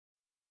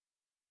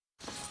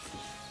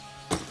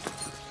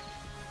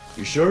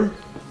You sure?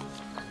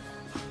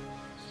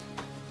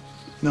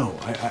 No,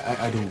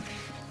 I don't.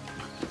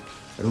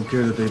 I don't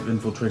care that they've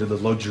infiltrated the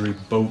luxury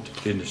boat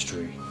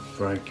industry,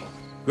 Frank.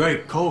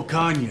 Great, call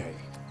Kanye.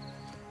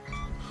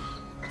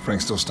 Frank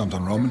still stumped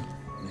on Roman?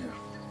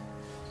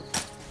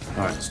 Yeah.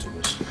 All right, let's do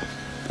this.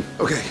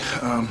 Okay,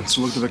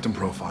 so look at the victim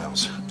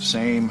profiles.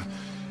 Same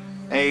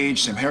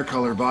age, same hair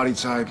color, body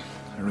type.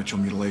 The ritual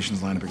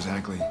mutilations line up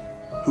exactly.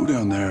 Who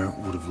down there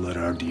would have let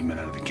our demon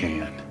out of the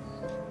can?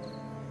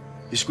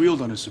 He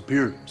squealed on his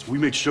superiors. We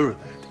made sure of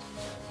that.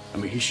 I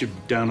mean, he should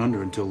be down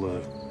under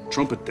until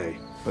trumpet day.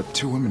 But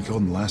 2 women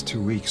killed in the last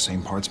 2 weeks.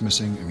 Same parts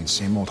missing. I mean,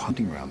 same old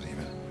hunting grounds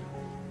even.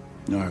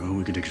 All right, well,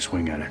 we can take a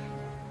swing at it.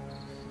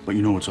 But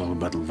you know it's all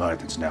about the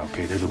Leviathans now,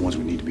 okay? They're the ones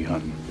we need to be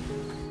hunting.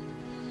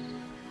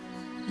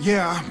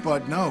 Yeah,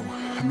 but no.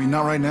 I mean,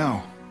 not right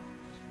now.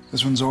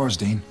 This one's ours,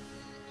 Dean.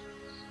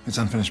 It's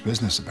unfinished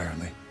business,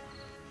 apparently.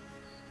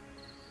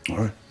 All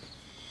right.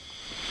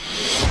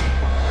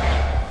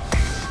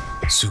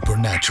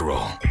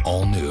 Supernatural,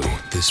 all new,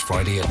 this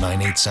Friday at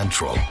 9/8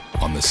 Central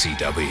on the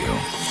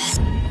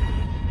CW.